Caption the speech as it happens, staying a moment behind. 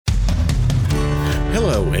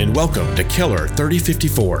Hello and welcome to Keller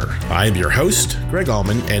 3054. I am your host, Greg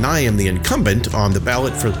Allman, and I am the incumbent on the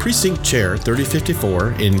ballot for Precinct Chair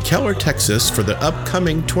 3054 in Keller, Texas for the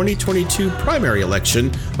upcoming 2022 primary election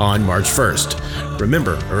on March 1st.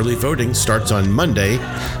 Remember, early voting starts on Monday,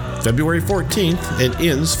 February 14th and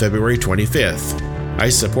ends February 25th. I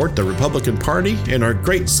support the Republican Party and our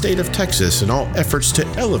great state of Texas in all efforts to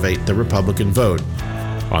elevate the Republican vote.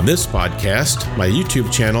 On this podcast, my YouTube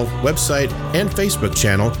channel, website, and Facebook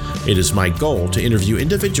channel, it is my goal to interview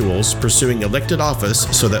individuals pursuing elected office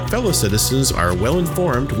so that fellow citizens are well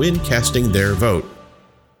informed when casting their vote.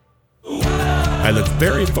 I look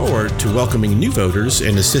very forward to welcoming new voters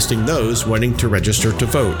and assisting those wanting to register to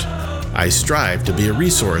vote. I strive to be a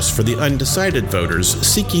resource for the undecided voters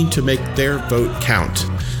seeking to make their vote count.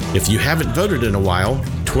 If you haven't voted in a while,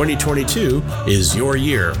 2022 is your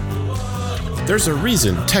year. There's a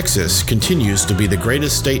reason Texas continues to be the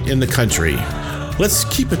greatest state in the country. Let's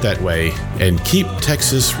keep it that way and keep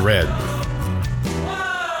Texas red.